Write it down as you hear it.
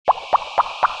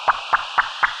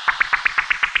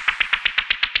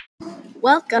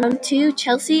Welcome to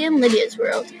Chelsea and Lydia's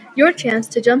World, your chance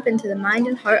to jump into the mind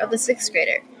and heart of a sixth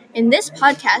grader. In this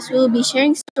podcast, we will be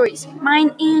sharing stories,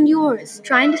 mine and yours,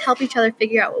 trying to help each other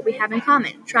figure out what we have in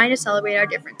common, trying to celebrate our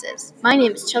differences. My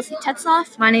name is Chelsea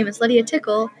Tetzloff. My name is Lydia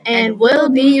Tickle, and we'll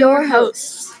be your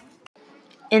hosts.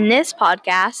 In this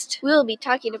podcast, We will be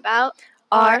talking about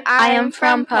our I Am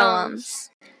From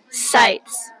poems.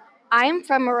 Sights. I am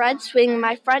from a red swing in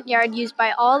my front yard used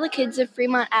by all the kids of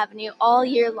Fremont Avenue all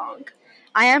year long.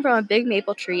 I am from a big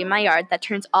maple tree in my yard that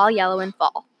turns all yellow in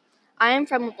fall. I am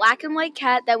from a black and white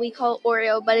cat that we call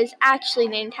Oreo, but is actually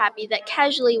named Happy, that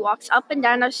casually walks up and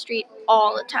down our street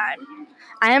all the time.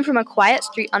 I am from a quiet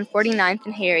street on 49th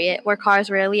and Harriet where cars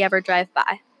rarely ever drive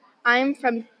by. I am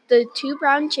from the two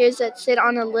brown chairs that sit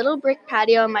on a little brick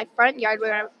patio in my front yard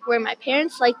where my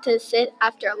parents like to sit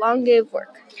after a long day of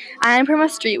work. I am from a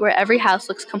street where every house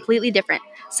looks completely different,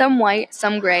 some white,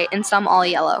 some gray, and some all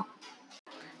yellow.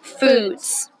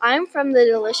 Foods. I'm from the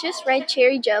delicious red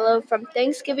cherry jello from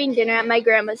Thanksgiving dinner at my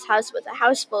grandma's house with a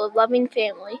house full of loving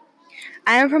family.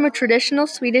 I am from a traditional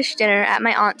Swedish dinner at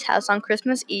my aunt's house on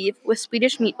Christmas Eve with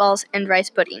Swedish meatballs and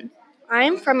rice pudding. I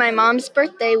am from my mom's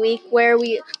birthday week where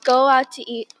we go out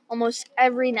to eat almost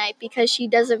every night because she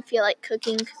doesn't feel like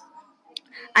cooking.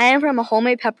 I am from a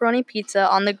homemade pepperoni pizza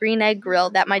on the green egg grill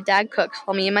that my dad cooks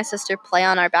while me and my sister play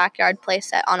on our backyard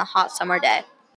playset on a hot summer day.